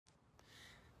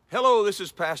Hello, this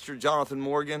is Pastor Jonathan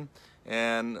Morgan,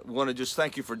 and I want to just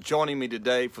thank you for joining me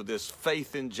today for this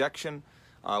faith injection.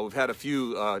 We've had a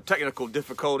few technical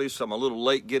difficulties, so I'm a little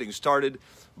late getting started,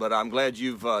 but I'm glad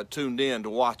you've tuned in to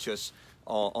watch us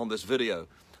on this video.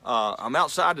 I'm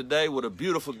outside today with a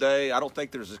beautiful day. I don't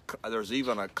think there's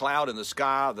even a cloud in the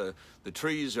sky. The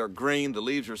trees are green, the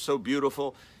leaves are so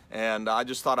beautiful, and I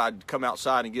just thought I'd come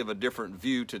outside and give a different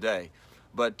view today.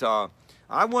 But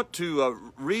I want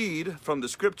to read from the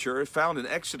scripture found in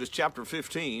Exodus chapter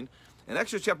 15. In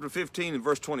Exodus chapter 15 and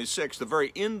verse 26, the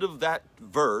very end of that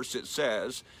verse, it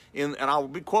says, and I'll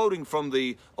be quoting from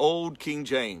the old King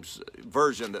James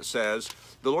version that says,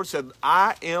 the Lord said,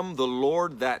 I am the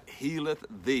Lord that healeth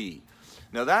thee.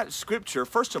 Now that scripture,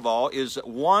 first of all, is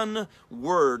one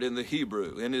word in the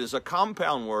Hebrew, and it is a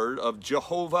compound word of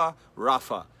Jehovah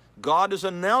Rapha. God is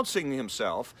announcing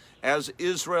himself as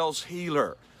Israel's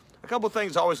healer. A couple of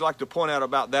things I always like to point out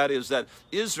about that is that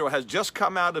Israel has just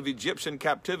come out of Egyptian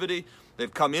captivity.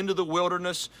 They've come into the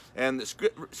wilderness, and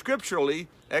scripturally,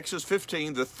 Exodus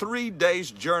 15, the 3 days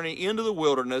journey into the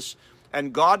wilderness,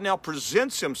 and God now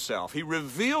presents himself. He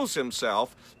reveals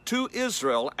himself to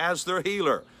Israel as their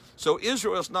healer. So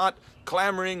Israel is not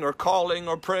clamoring or calling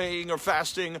or praying or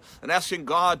fasting and asking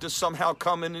God to somehow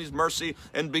come in his mercy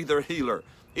and be their healer.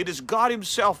 It is God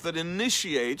himself that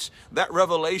initiates that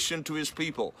revelation to his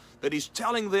people, that he's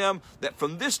telling them that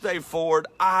from this day forward,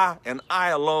 I and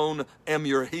I alone am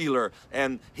your healer,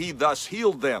 and he thus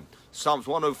healed them. Psalms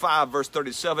 105 verse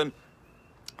 37,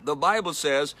 the Bible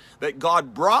says that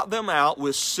God brought them out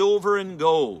with silver and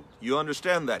gold. You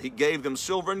understand that? He gave them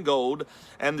silver and gold,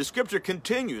 and the scripture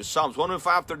continues, Psalms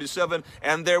 105:37,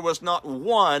 and there was not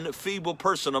one feeble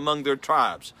person among their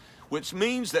tribes, which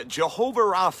means that Jehovah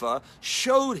Rapha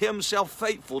showed himself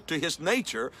faithful to his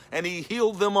nature, and he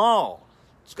healed them all.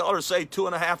 Scholars say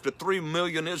 2.5 to 3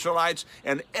 million Israelites,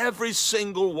 and every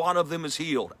single one of them is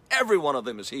healed. Every one of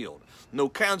them is healed. No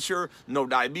cancer, no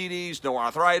diabetes, no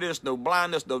arthritis, no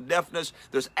blindness, no deafness.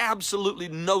 There's absolutely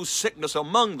no sickness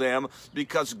among them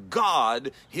because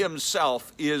God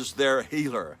himself is their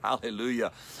healer.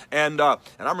 Hallelujah. And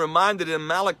I'm reminded in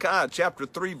Malachi chapter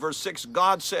 3 verse 6,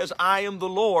 God says, I am the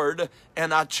Lord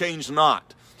and I change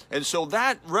not. And so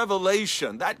that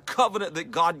revelation, that covenant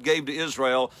that God gave to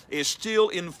Israel is still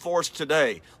in force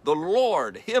today. The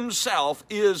Lord himself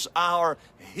is our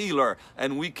healer,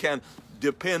 and we can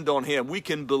depend on him. We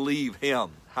can believe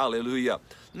him. Hallelujah.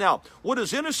 Now, what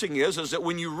is interesting is that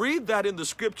when you read that in the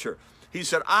scripture, he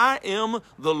said, I am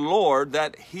the Lord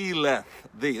that healeth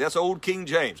thee. That's old King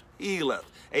James. Healeth.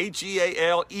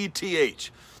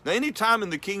 H-E-A-L-E-T-H. Now, anytime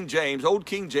in the King James, old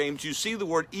King James, you see the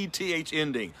word E-T-H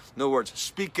ending. In other words,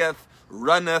 speaketh,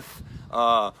 runneth,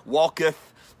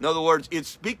 walketh. In other words, it's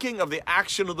speaking of the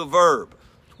action of the verb,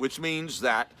 which means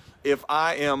that if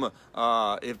I am,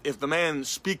 if the man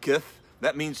speaketh,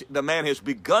 that means the man has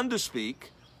begun to speak,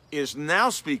 is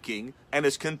now speaking, and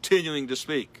is continuing to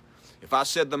speak. If I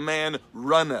said the man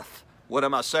runneth, what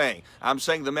am I saying? I'm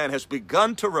saying the man has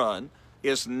begun to run,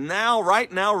 is now,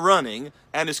 right now running,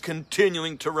 and is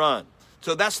continuing to run.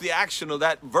 So that's the action of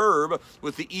that verb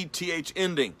with the E-T-H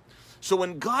ending. So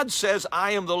when God says,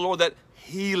 I am the Lord that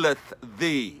healeth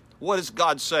thee, what is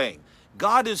God saying?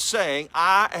 God is saying,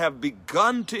 I have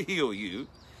begun to heal you,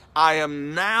 I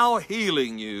am now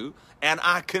healing you, and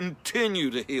I continue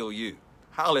to heal you.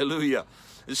 Hallelujah.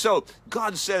 And so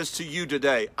God says to you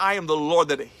today, I am the Lord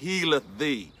that healeth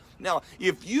thee. Now,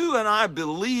 if you and I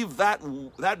believe that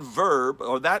verb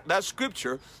or that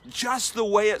scripture just the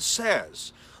way it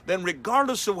says, then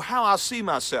regardless of how I see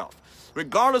myself,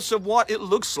 regardless of what it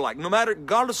looks like,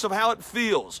 regardless of how it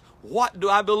feels, what do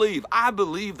I believe? I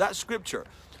believe that scripture.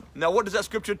 Now, what does that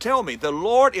scripture tell me? The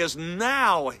Lord is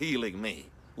now healing me.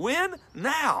 When?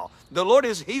 Now. The Lord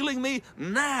is healing me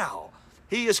now.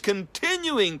 He is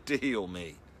continuing to heal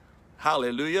me.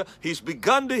 Hallelujah. He's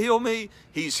begun to heal me.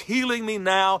 He's healing me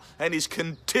now, and he's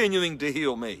continuing to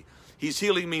heal me. He's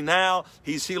healing me now.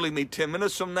 He's healing me 10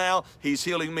 minutes from now. He's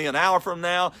healing me an hour from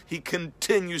now. He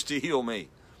continues to heal me.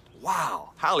 Wow.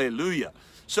 Hallelujah.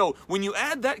 So when you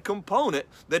add that component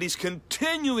that he's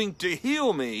continuing to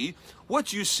heal me,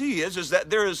 what you see is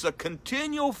that there is a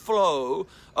continual flow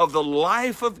of the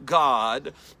life of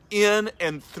God in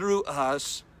and through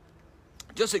us.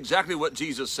 Just exactly what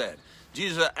Jesus said.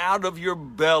 Jesus, out of your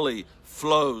belly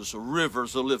flows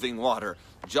rivers of living water.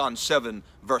 John 7,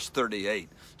 verse 38.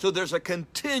 So there's a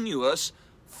continuous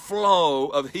flow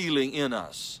of healing in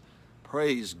us.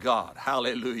 Praise God.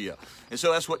 Hallelujah. And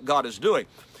so that's what God is doing.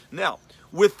 Now,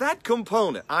 with that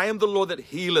component, I am the Lord that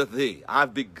healeth thee.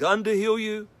 I've begun to heal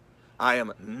you. I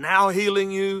am now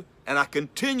healing you, and I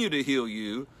continue to heal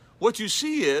you. what you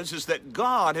see is that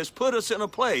God has put us in a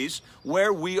place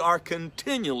where we are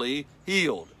continually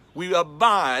healed. We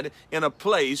abide in a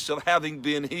place of having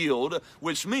been healed,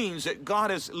 which means that God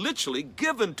has literally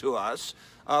given to us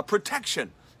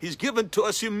protection. He's given to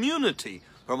us immunity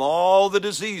from all the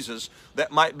diseases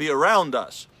that might be around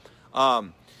us.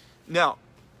 Now,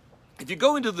 if you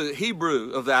go into the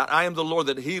Hebrew of that, I am the Lord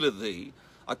that healeth thee,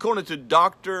 according to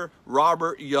Dr.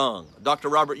 Robert Young. Dr.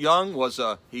 Robert Young was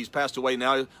he's passed away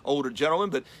now, older gentleman,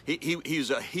 but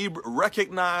he's a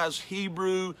recognized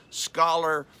Hebrew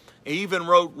scholar. He even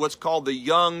wrote what's called the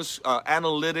Young's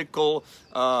Analytical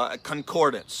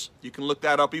Concordance. You can look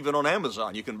that up even on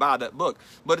Amazon. You can buy that book.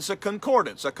 But it's a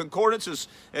concordance. A concordance is,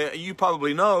 you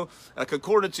probably know, a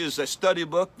concordance is a study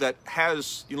book that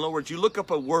has, in other words, you look up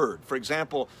a word. For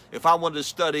example, if I wanted to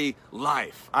study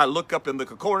life, I look up in the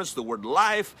concordance the word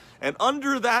life, and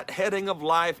under that heading of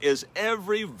life is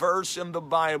every verse in the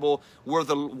Bible where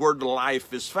the word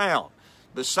life is found.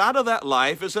 Beside of that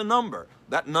life is a number.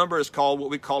 That number is called what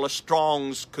we call a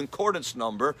Strong's Concordance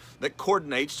number that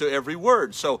coordinates to every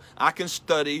word. So I can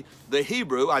study the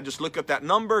Hebrew. I just look at that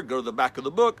number, go to the back of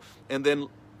the book, and then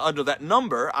under that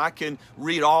number, I can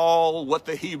read all what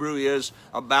the Hebrew is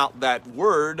about that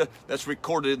word that's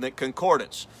recorded in the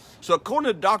concordance. So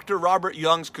according to Dr. Robert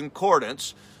Young's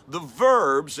concordance, the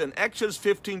verbs in Exodus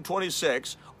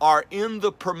 15:26 are in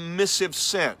the permissive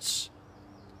sense.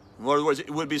 In other words, it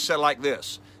would be said like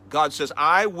this. God says,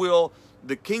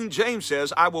 the King James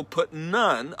says, I will put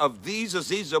none of these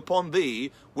diseases upon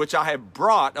thee, which I have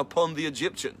brought upon the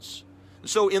Egyptians.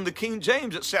 So in the King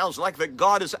James, it sounds like that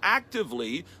God is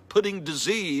actively putting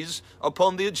disease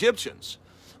upon the Egyptians.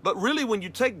 But really, when you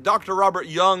take Dr. Robert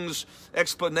Young's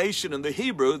explanation in the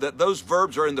Hebrew, that those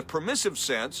verbs are in the permissive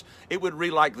sense, it would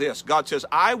read like this. God says,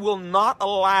 I will not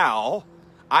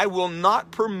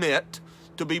permit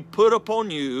to be put upon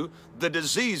you the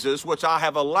diseases which I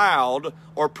have allowed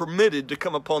or permitted to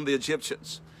come upon the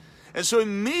Egyptians. And so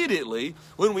immediately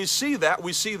when we see that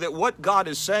what God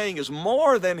is saying is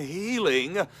more than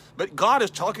healing, but God is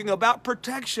talking about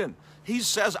protection. He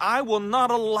says, I will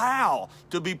not allow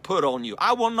to be put on you.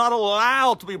 I will not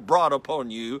allow to be brought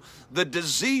upon you the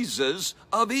diseases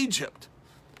of Egypt.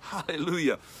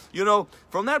 Hallelujah. You know,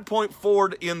 from that point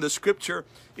forward in the scripture,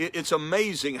 it's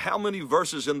amazing how many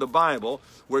verses in the Bible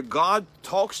where God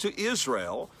talks to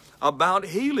Israel about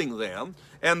healing them,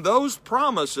 and those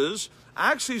promises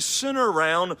actually center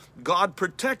around God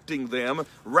protecting them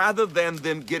rather than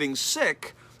them getting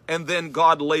sick and then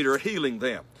God later healing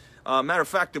them. Matter of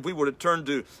fact, if we were to turn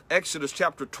to Exodus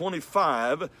chapter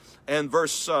 25 and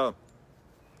verse,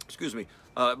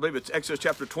 maybe it's Exodus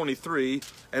chapter 23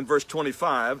 and verse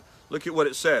 25, look at what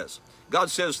it says. God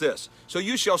says this, so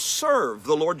you shall serve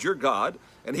the Lord your God,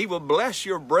 and he will bless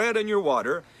your bread and your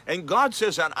water. And God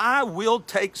says, and I will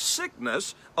take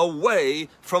sickness away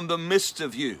from the midst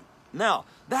of you. Now,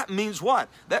 that means what?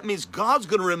 That means God's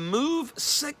going to remove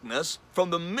sickness from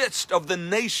the midst of the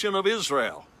nation of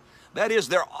Israel. That is,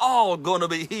 they're all going to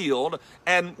be healed,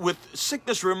 and with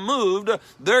sickness removed,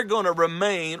 they're going to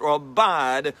remain or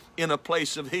abide in a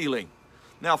place of healing.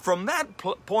 Now, from that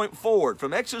point forward,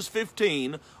 from Exodus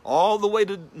 15 all the way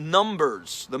to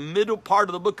Numbers, the middle part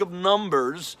of the book of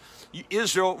Numbers,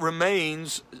 Israel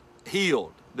remains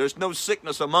healed. There's no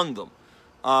sickness among them.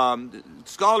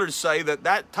 Scholars say that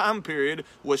that time period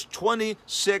was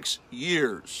 26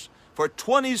 years. For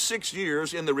 26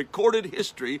 years in the recorded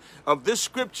history of this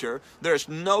scripture, there's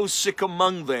no sick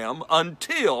among them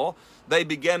until they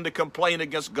began to complain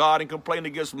against God and complain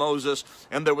against Moses,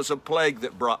 and there was a plague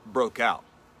that broke out.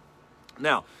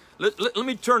 Now, let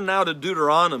me turn now to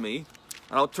Deuteronomy,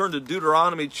 and I'll turn to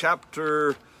Deuteronomy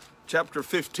chapter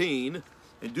 15.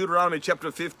 In Deuteronomy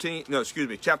chapter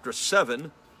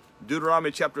 7,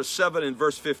 Deuteronomy chapter 7 and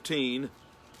verse 15,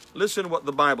 listen to what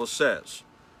the Bible says.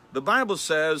 The Bible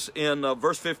says in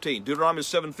verse 15, Deuteronomy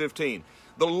 7:15,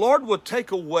 the Lord will take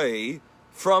away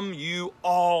from you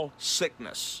all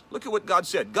sickness. Look at what God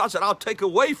said. God said, I'll take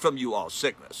away from you all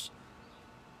sickness,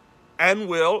 and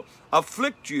will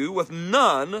afflict you with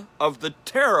none of the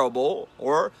terrible,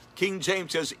 or King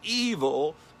James says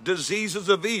evil, diseases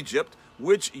of Egypt,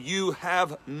 which you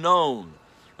have known.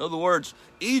 In other words,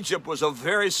 Egypt was a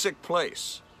very sick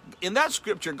place. In that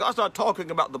scripture, God's not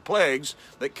talking about the plagues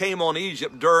that came on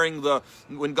Egypt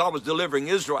when God was delivering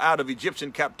Israel out of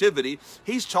Egyptian captivity.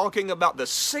 He's talking about the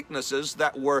sicknesses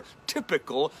that were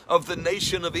typical of the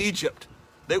nation of Egypt.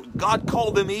 God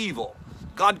called them evil.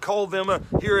 God called them,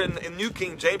 here in New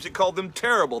King James, he called them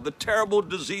terrible, the terrible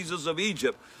diseases of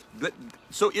Egypt.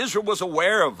 So Israel was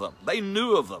aware of them. They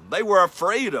knew of them. They were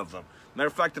afraid of them. Matter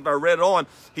of fact, if I read on,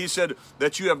 he said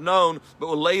that you have known, but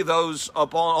will lay those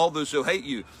upon all those who hate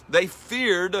you. They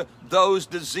feared those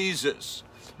diseases.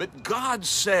 But God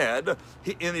said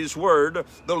in his word,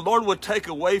 the Lord would take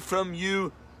away from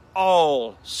you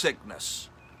all sickness,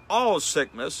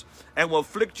 and will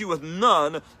afflict you with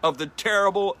none of the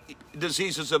terrible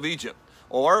diseases of Egypt.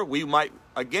 Or we might,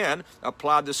 again,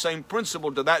 apply the same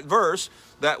principle to that verse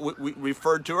that we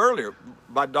referred to earlier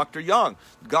by Dr. Young.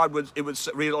 It would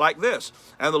read it like this: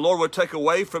 and the Lord will take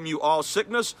away from you all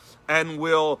sickness, and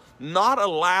will not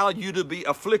allow you to be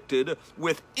afflicted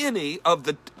with any of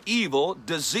the evil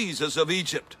diseases of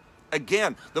Egypt.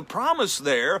 Again, the promise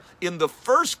there in the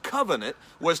first covenant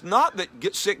was not that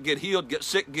get sick, get healed, get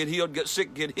sick, get healed, get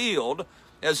sick, get healed,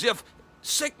 as if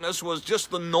sickness was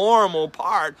just the normal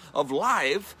part of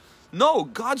life. No,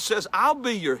 God says, I'll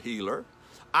be your healer.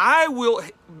 I'm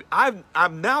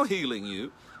now healing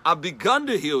you. I've begun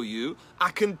to heal you.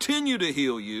 I continue to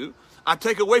heal you. I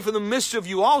take away from the midst of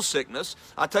you all sickness.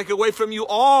 I take away from you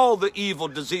all the evil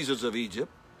diseases of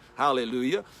Egypt.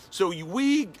 Hallelujah. So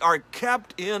we are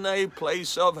kept in a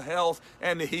place of health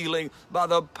and healing by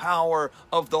the power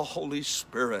of the Holy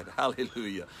Spirit.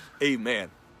 Hallelujah.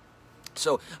 Amen.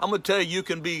 So I'm going to tell you, you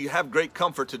can have great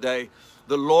comfort today.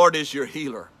 The Lord is your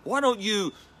healer. Why don't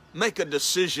you make a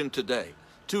decision today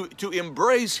to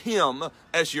embrace him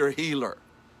as your healer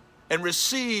and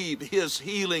receive his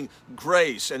healing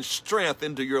grace and strength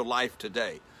into your life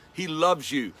today. He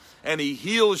loves you and he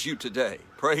heals you today.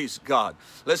 Praise God.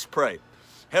 Let's pray.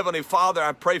 Heavenly Father,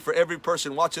 I pray for every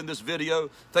person watching this video.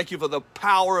 Thank you for the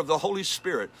power of the Holy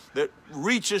Spirit that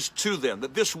reaches to them,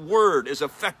 that this word is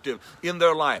effective in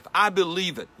their life. I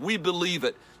believe it. We believe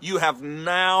it. You have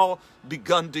now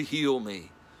begun to heal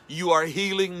me. You are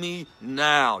healing me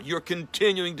now. You're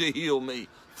continuing to heal me.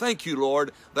 Thank you,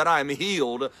 Lord, that I am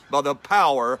healed by the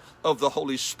power of the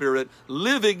Holy Spirit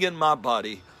living in my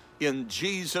body. In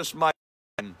Jesus' mighty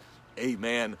name,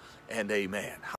 amen and amen.